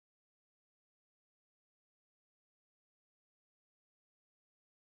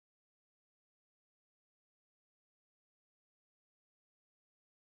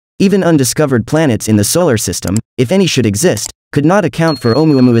Even undiscovered planets in the solar system, if any should exist, could not account for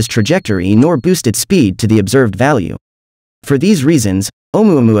Oumuamua's trajectory nor boost its speed to the observed value. For these reasons,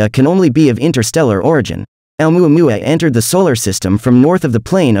 Oumuamua can only be of interstellar origin. Oumuamua entered the solar system from north of the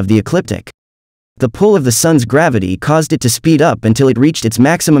plane of the ecliptic. The pull of the Sun's gravity caused it to speed up until it reached its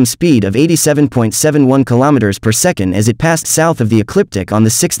maximum speed of 87.71 km per second as it passed south of the ecliptic on the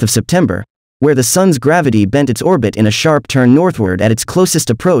 6th of September, where the Sun's gravity bent its orbit in a sharp turn northward at its closest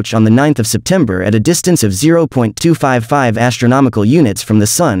approach on the 9th of September at a distance of 0.255 astronomical units from the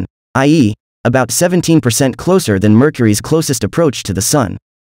Sun, i.e., about 17% closer than Mercury's closest approach to the Sun.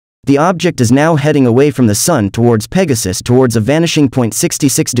 The object is now heading away from the Sun towards Pegasus towards a vanishing point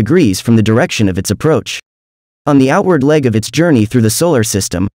 66 degrees from the direction of its approach. On the outward leg of its journey through the solar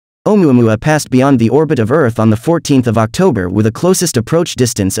system, Oumuamua passed beyond the orbit of Earth on the 14th of October with a closest approach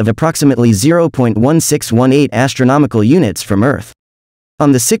distance of approximately 0.1618 astronomical units from Earth.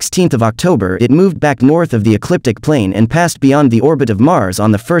 On the 16th of October it moved back north of the ecliptic plane and passed beyond the orbit of Mars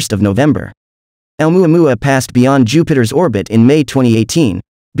on the 1st of November. Oumuamua passed beyond Jupiter's orbit in May 2018,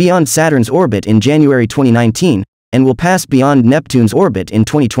 beyond Saturn's orbit in January 2019, and will pass beyond Neptune's orbit in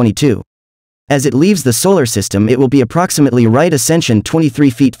 2022. As it leaves the solar system it will be approximately right ascension 23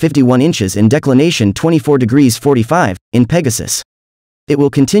 feet 51 inches and declination 24 degrees 45, in Pegasus. It will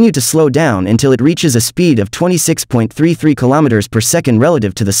continue to slow down until it reaches a speed of 26.33 km per second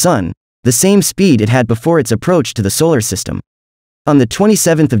relative to the Sun, the same speed it had before its approach to the solar system. On the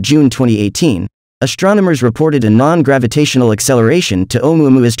 27th of June 2018, astronomers reported a non-gravitational acceleration to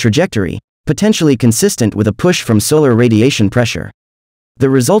Oumuamua's trajectory, potentially consistent with a push from solar radiation pressure. The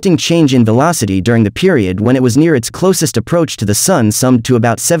resulting change in velocity during the period when it was near its closest approach to the Sun summed to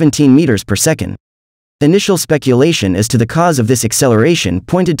about 17 meters per second. Initial speculation as to the cause of this acceleration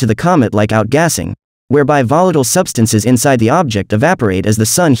pointed to the comet-like outgassing, whereby volatile substances inside the object evaporate as the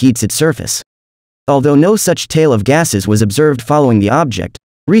Sun heats its surface. Although no such tail of gases was observed following the object,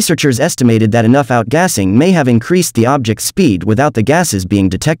 researchers estimated that enough outgassing may have increased the object's speed without the gases being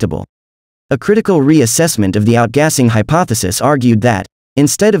detectable. A critical reassessment of the outgassing hypothesis argued that,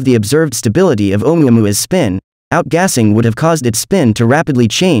 instead of the observed stability of Oumuamua's spin, outgassing would have caused its spin to rapidly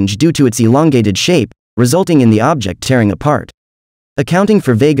change due to its elongated shape, resulting in the object tearing apart. Accounting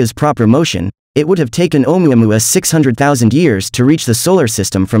for Vega's proper motion, it would have taken Oumuamua 600,000 years to reach the solar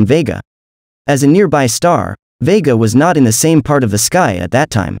system from Vega. As a nearby star, Vega was not in the same part of the sky at that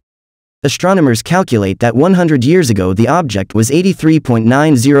time. Astronomers calculate that 100 years ago the object was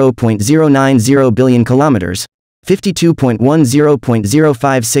 83.90.090 billion kilometers,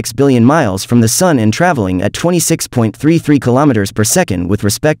 52.10.056 billion miles from the Sun and traveling at 26.33 kilometers per second with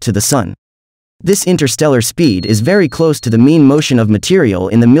respect to the Sun. This interstellar speed is very close to the mean motion of material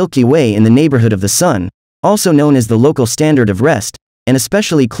in the Milky Way in the neighborhood of the Sun, also known as the local standard of rest, and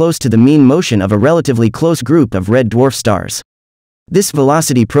especially close to the mean motion of a relatively close group of red dwarf stars. This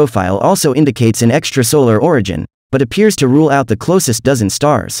velocity profile also indicates an extrasolar origin, but appears to rule out the closest dozen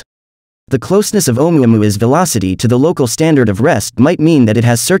stars. The closeness of Oumuamua's velocity to the local standard of rest might mean that it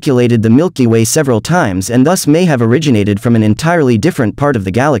has circulated the Milky Way several times and thus may have originated from an entirely different part of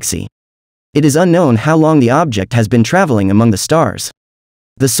the galaxy. It is unknown how long the object has been traveling among the stars.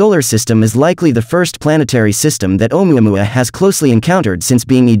 The solar system is likely the first planetary system that Oumuamua has closely encountered since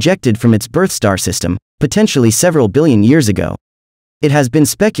being ejected from its birth star system, potentially several billion years ago. It has been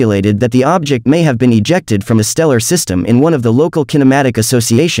speculated that the object may have been ejected from a stellar system in one of the local kinematic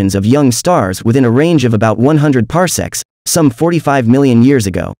associations of young stars within a range of about 100 parsecs, some 45 million years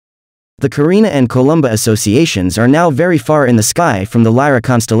ago. The Carina and Columba associations are now very far in the sky from the Lyra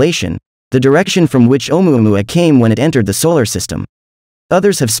constellation, the direction from which Oumuamua came when it entered the solar system.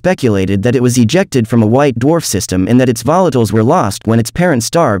 Others have speculated that it was ejected from a white dwarf system and that its volatiles were lost when its parent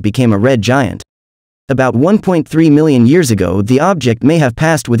star became a red giant. About 1.3 million years ago the object may have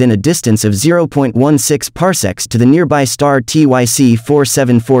passed within a distance of 0.16 parsecs to the nearby star TYC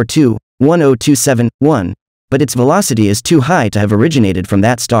 4742-10271, but its velocity is too high to have originated from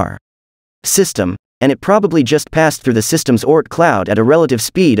that star system, and it probably just passed through the system's Oort cloud at a relative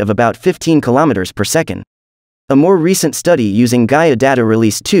speed of about 15 km per second. A more recent study using Gaia Data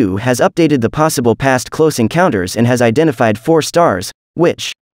Release 2 has updated the possible past close encounters and has identified 4 stars,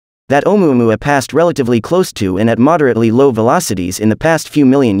 that Oumuamua passed relatively close to and at moderately low velocities in the past few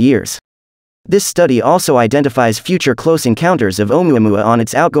million years. This study also identifies future close encounters of Oumuamua on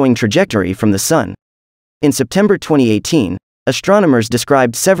its outgoing trajectory from the Sun. In September 2018, astronomers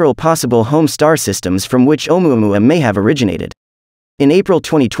described several possible home star systems from which Oumuamua may have originated. In April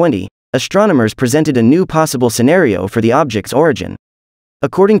 2020, astronomers presented a new possible scenario for the object's origin.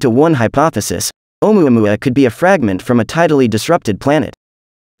 According to one hypothesis, Oumuamua could be a fragment from a tidally disrupted planet.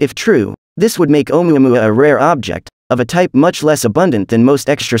 If true, this would make Oumuamua a rare object, of a type much less abundant than most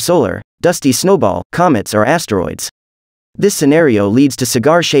extrasolar, dusty snowball, comets or asteroids. This scenario leads to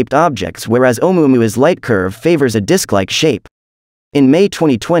cigar-shaped objects, whereas Oumuamua's light curve favors a disk-like shape. In May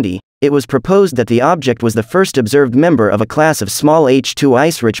 2020, it was proposed that the object was the first observed member of a class of small H2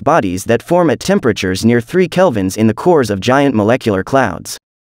 ice-rich bodies that form at temperatures near 3 kelvins in the cores of giant molecular clouds.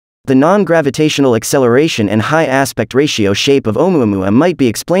 The non-gravitational acceleration and high aspect ratio shape of Oumuamua might be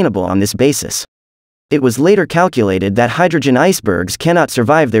explainable on this basis. It was later calculated that hydrogen icebergs cannot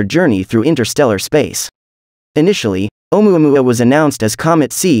survive their journey through interstellar space. Initially, Oumuamua was announced as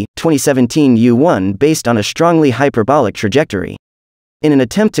Comet C. 2017 U1 based on a strongly hyperbolic trajectory. In an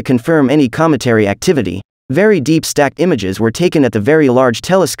attempt to confirm any cometary activity, very deep stacked images were taken at the Very Large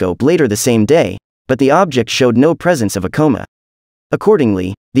Telescope later the same day, but the object showed no presence of a coma.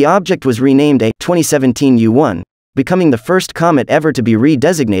 Accordingly, the object was renamed a 2017 U1, becoming the first comet ever to be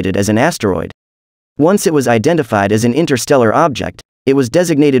redesignated as an asteroid. Once it was identified as an interstellar object, it was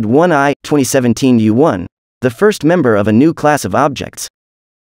designated 1I 2017 U1, the first member of a new class of objects.